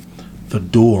over the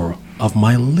door of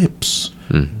my lips.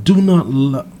 Do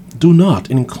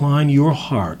not incline your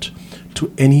heart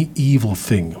to any evil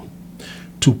thing,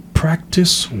 to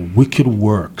practice wicked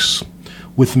works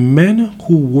with men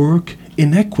who work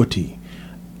iniquity,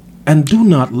 and do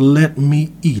not let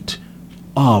me eat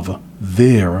of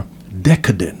their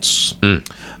decadence.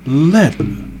 Let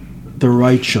the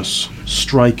righteous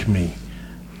strike me.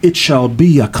 It shall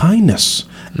be a kindness,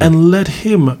 and let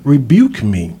him rebuke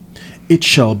me. It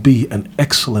shall be an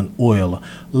excellent oil.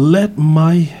 Let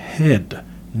my head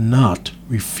not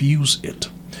refuse it.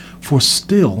 For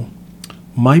still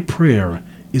my prayer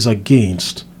is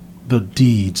against the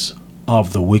deeds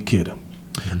of the wicked.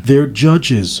 Their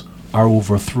judges are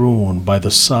overthrown by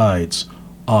the sides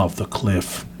of the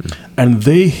cliff, and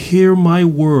they hear my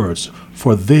words,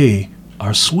 for they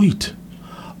are sweet.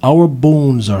 Our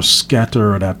bones are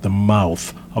scattered at the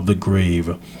mouth of the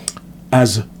grave,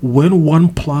 as when one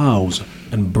plows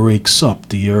and breaks up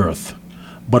the earth.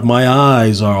 But my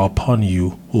eyes are upon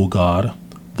you, O God,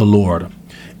 the Lord.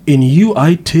 In you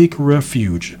I take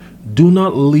refuge. Do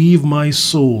not leave my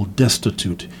soul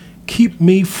destitute. Keep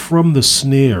me from the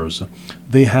snares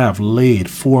they have laid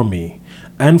for me,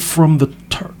 and from the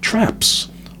traps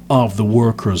of the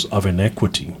workers of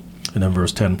iniquity. And then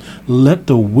verse 10, let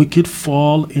the wicked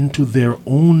fall into their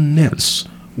own nets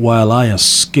while I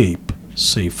escape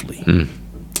safely.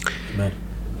 Amen.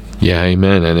 Yeah,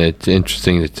 amen. And it's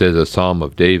interesting. It says a Psalm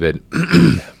of David.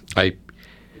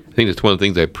 think that's one of the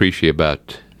things I appreciate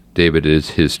about David is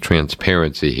his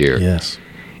transparency here. Yes.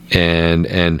 And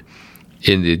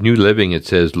in the New Living, it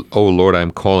says, "Oh Lord,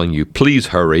 I'm calling you. Please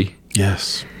hurry.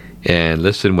 Yes. And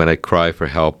listen when I cry for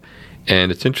help."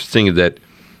 And it's interesting that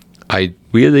I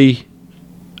really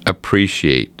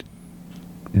appreciate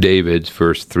David's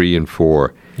verse 3 and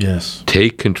 4. Yes.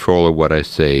 Take control of what I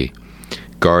say.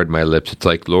 Guard my lips. It's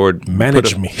like, Lord,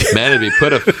 manage me. Manage me.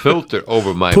 Put a filter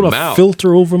over my Put mouth. a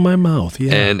filter over my mouth.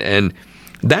 Yeah. And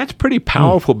that's pretty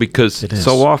powerful because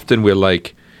so often we're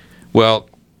like, well,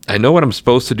 I know what I'm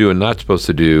supposed to do and not supposed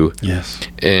to do. Yes.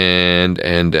 And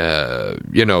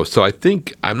so I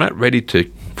think I'm not ready to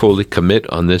fully commit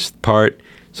on this part.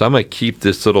 So I'm going to keep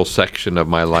this little section of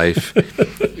my life,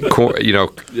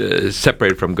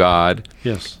 separated from God.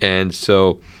 Yes. And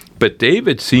so, but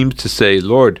David seems to say,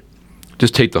 Lord,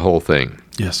 just take the whole thing.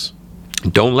 Yes.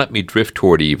 Don't let me drift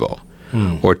toward evil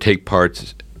or take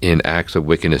parts in acts of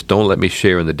wickedness. Don't let me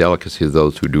share in the delicacy of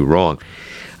those who do wrong.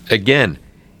 Again,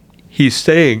 he's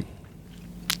saying,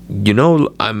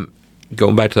 I'm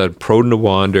going back to that prone to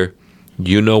wander.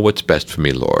 You know what's best for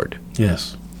me, Lord.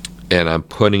 Yes. And I'm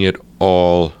putting it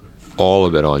all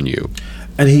of it on you.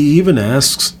 And he even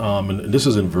asks, and this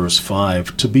is in verse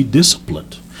 5, to be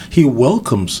disciplined. He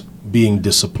welcomes being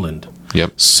disciplined.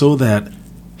 Yep. So that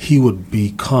he would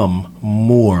become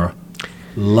more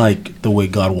like the way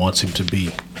God wants him to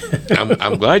be.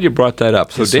 I'm glad you brought that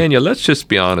up. So, Daniel, let's just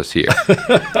be honest here.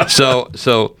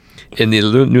 So in the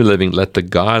New Living, let the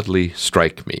godly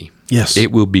strike me. Yes.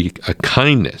 It will be a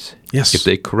kindness. Yes. If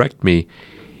they correct me,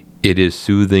 it is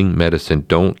soothing medicine.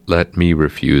 Don't let me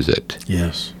refuse it.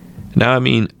 Yes. Now, I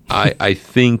mean, I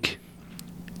think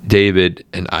David,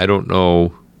 and I don't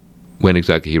know when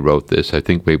exactly he wrote this. I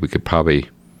think maybe we could probably,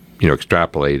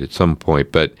 extrapolate at some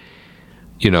point. But,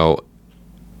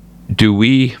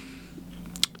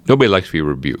 nobody likes to be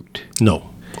rebuked. No.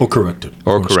 Or corrected.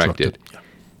 Or corrected. Yeah.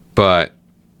 But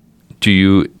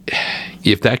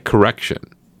if that correction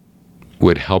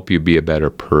would help you be a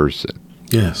better person.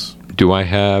 Yes. Do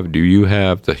you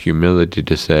have the humility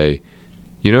to say,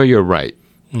 you're right.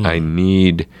 I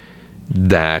need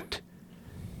that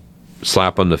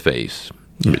slap on the face.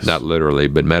 Yes. Not literally,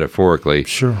 but metaphorically.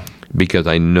 Sure. Because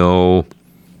I know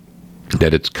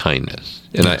that it's kindness.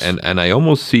 And yes. and I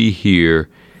almost see here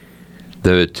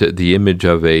the image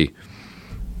of a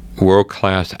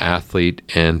world-class athlete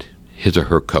and his or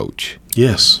her coach.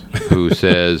 Yes. Who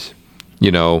says,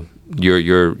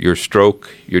 your stroke,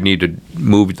 you need to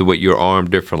move your arm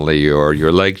differently or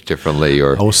your legs differently.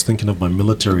 Or I was thinking of my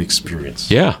military experience.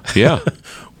 Yeah.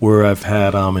 Where I've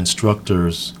had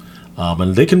instructors,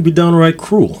 and they can be downright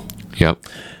cruel. Yep.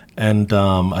 And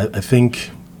I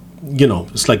think,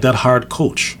 it's like that hard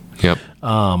coach. Yep.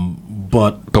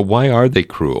 But why are they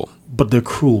cruel? But they're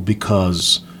cruel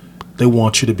because they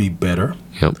want you to be better.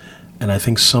 Yep. And I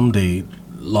think someday,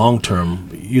 long term,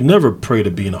 you never pray to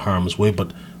be in harm's way,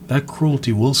 but that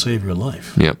cruelty will save your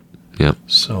life. Yep.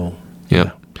 So,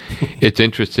 yeah. It's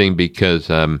interesting because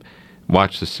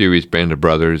watched the series Band of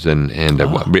Brothers and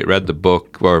read the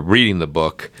book, or reading the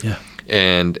book. Yeah.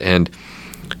 And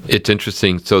it's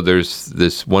interesting. So there's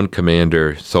this one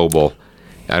commander, Sobel,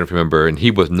 I don't remember, and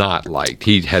he was not liked.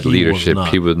 He had leadership.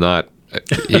 He was not.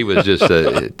 He was just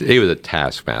he was a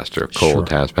taskmaster, a cold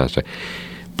taskmaster.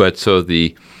 But so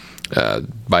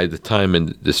by the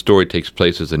time the story takes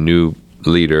place as a new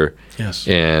leader, yes,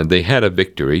 and they had a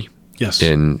victory, yes,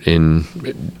 in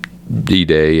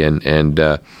D-Day,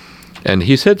 and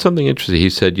he said something interesting. He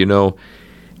said,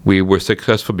 we were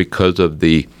successful because of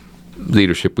the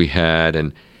leadership we had,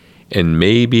 and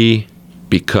maybe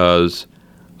because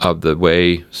of the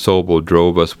way Sobel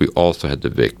drove us, we also had the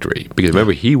victory. Because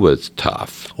remember, he was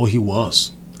tough. Oh, he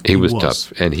was. He was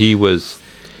tough, and he was,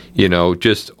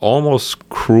 just almost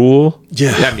cruel.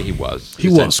 Yeah, I mean, he was. He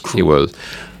was cruel. He was,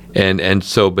 and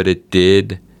so, but it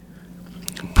did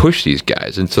push these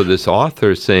guys. And so this author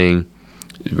is saying,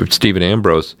 Stephen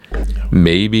Ambrose,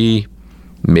 maybe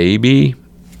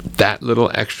that little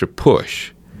extra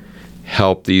push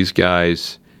helped these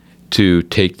guys to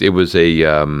take. It was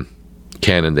a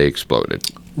cannon they exploded.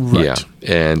 Right. Yeah,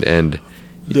 and and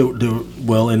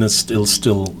it's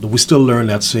still we still learn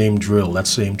that same drill, that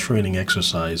same training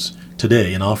exercise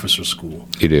today in officer school.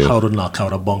 You do. How to knock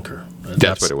out a bunker.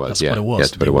 That's what it was. That's yeah. what it was.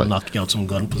 That's what it was. Knocking out some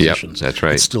gun positions. Yep, that's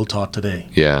right. It's still taught today.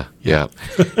 Yeah.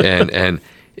 and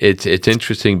it's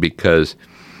interesting because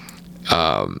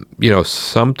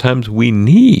sometimes we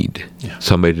need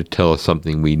somebody to tell us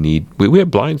something we need. We have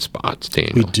blind spots,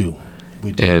 Daniel. We do.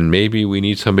 And maybe we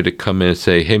need somebody to come in and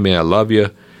say, hey, man, I love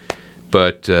you,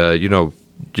 but,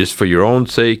 just for your own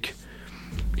sake,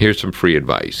 here's some free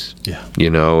advice. Yeah.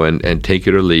 And take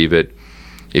it or leave it.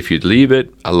 If you leave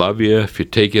it, I love you. If you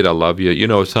take it, I love you.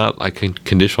 It's not like a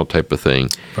conditional type of thing.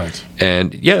 Right.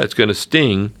 And yeah, it's going to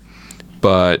sting,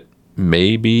 but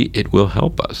maybe it will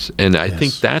help us. And I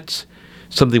think that's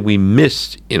something we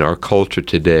missed in our culture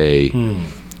today.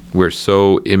 We're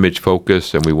so image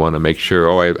focused, and we want to make sure,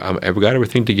 I've got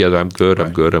everything together. I'm good. Right.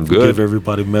 I'm good. I'm good. Give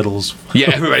everybody medals.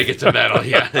 Yeah, everybody gets a medal.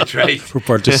 Yeah, that's right. For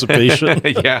participation.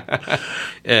 Yeah.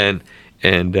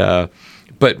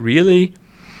 But really,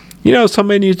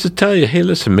 somebody needs to tell you, hey,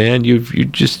 listen, man,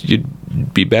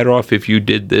 you'd be better off if you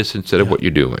did this instead of what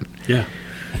you're doing. Yeah.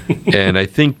 And I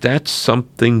think that's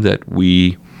something that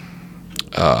we,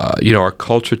 our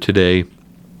culture today,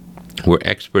 we're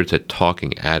experts at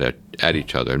talking at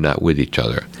each other, not with each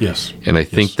other. Yes. And I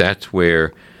think that's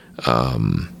where, a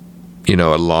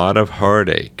lot of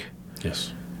heartache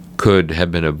could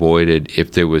have been avoided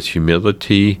if there was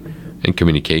humility and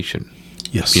communication.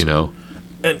 Yes. And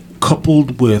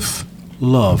coupled with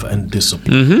love and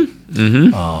discipline.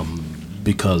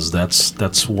 Because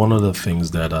that's one of the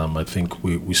things that I think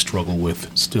we struggle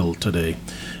with still today.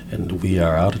 And we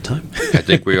are out of time. I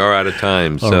think we are out of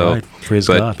time. All so, right. Praise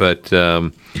God.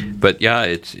 But yeah,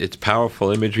 it's powerful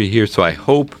imagery here. So I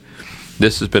hope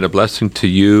this has been a blessing to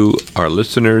you, our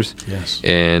listeners. Yes.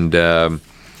 And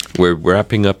we're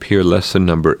wrapping up here lesson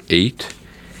number 8,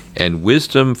 and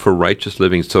wisdom for righteous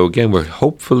living. So again,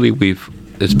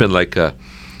 it's been like a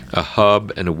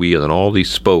hub and a wheel, and all these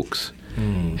spokes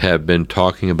have been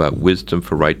talking about wisdom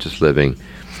for righteous living.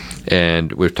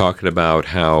 And we're talking about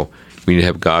how we need to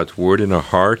have God's word in our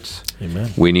hearts.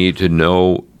 Amen. We need to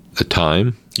know the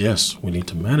time. Yes, we need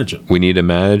to manage it. We need to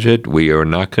manage it. We are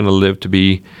not going to live to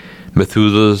be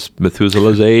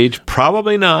Methuselah's age.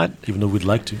 Probably not. Even though we'd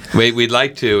like to. We'd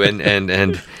like to. And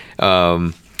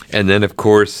then, of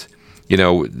course,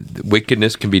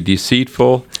 wickedness can be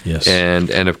deceitful. Yes.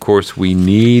 And of course, we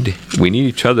need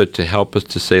each other to help us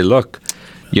to say, look,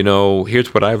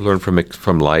 here's what I've learned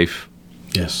from life.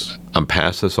 Yes. I'm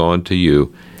pass this on to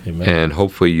you. Amen. And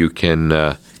hopefully you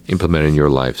can implement it in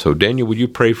your life. So, Daniel, would you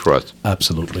pray for us?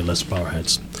 Absolutely. Let's bow our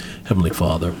heads. Heavenly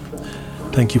Father,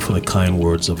 thank you for the kind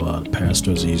words of our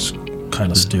pastors. He's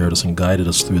kind of steered us and guided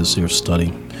us through this here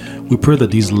study. We pray that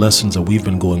these lessons that we've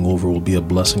been going over will be a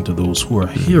blessing to those who are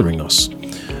hearing us.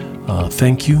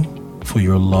 Thank you for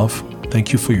your love.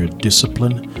 Thank you for your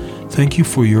discipline. Thank you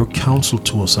for your counsel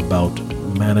to us about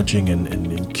managing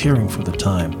and caring for the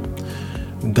time.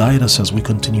 Guide us as we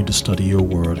continue to study your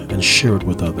word and share it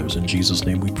with others. In Jesus'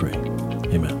 name we pray.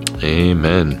 Amen.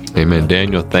 Amen.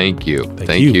 Daniel, thank you.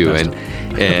 Thank you.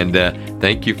 And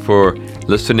thank you for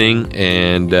listening.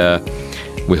 And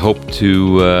we hope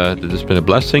that this has been a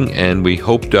blessing. And we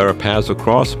hope that our paths will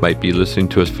cross. Might be listening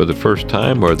to us for the first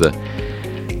time or the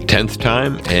 10th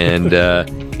time. And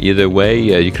either way,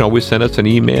 you can always send us an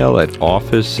email at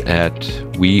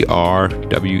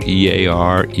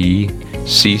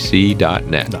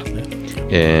office@wearecc.net.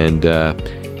 And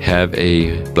have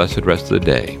a blessed rest of the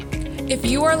day. If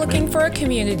you are looking for a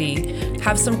community,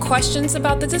 have some questions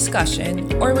about the discussion,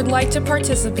 or would like to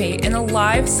participate in a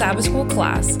live Sabbath School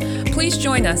class, please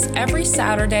join us every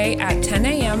Saturday at 10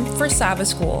 a.m. for Sabbath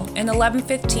School and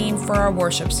 11:15 for our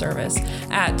worship service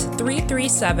at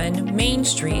 337 Main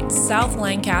Street, South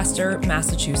Lancaster,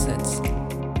 Massachusetts.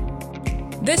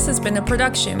 This has been a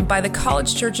production by the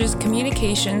College Church's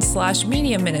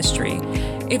Communications/Media Ministry.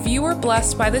 If you were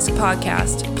blessed by this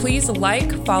podcast, please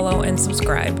like, follow, and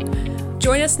subscribe.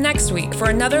 Join us next week for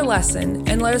another lesson,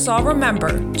 and let us all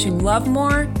remember to love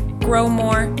more, grow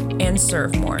more, and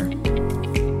serve more.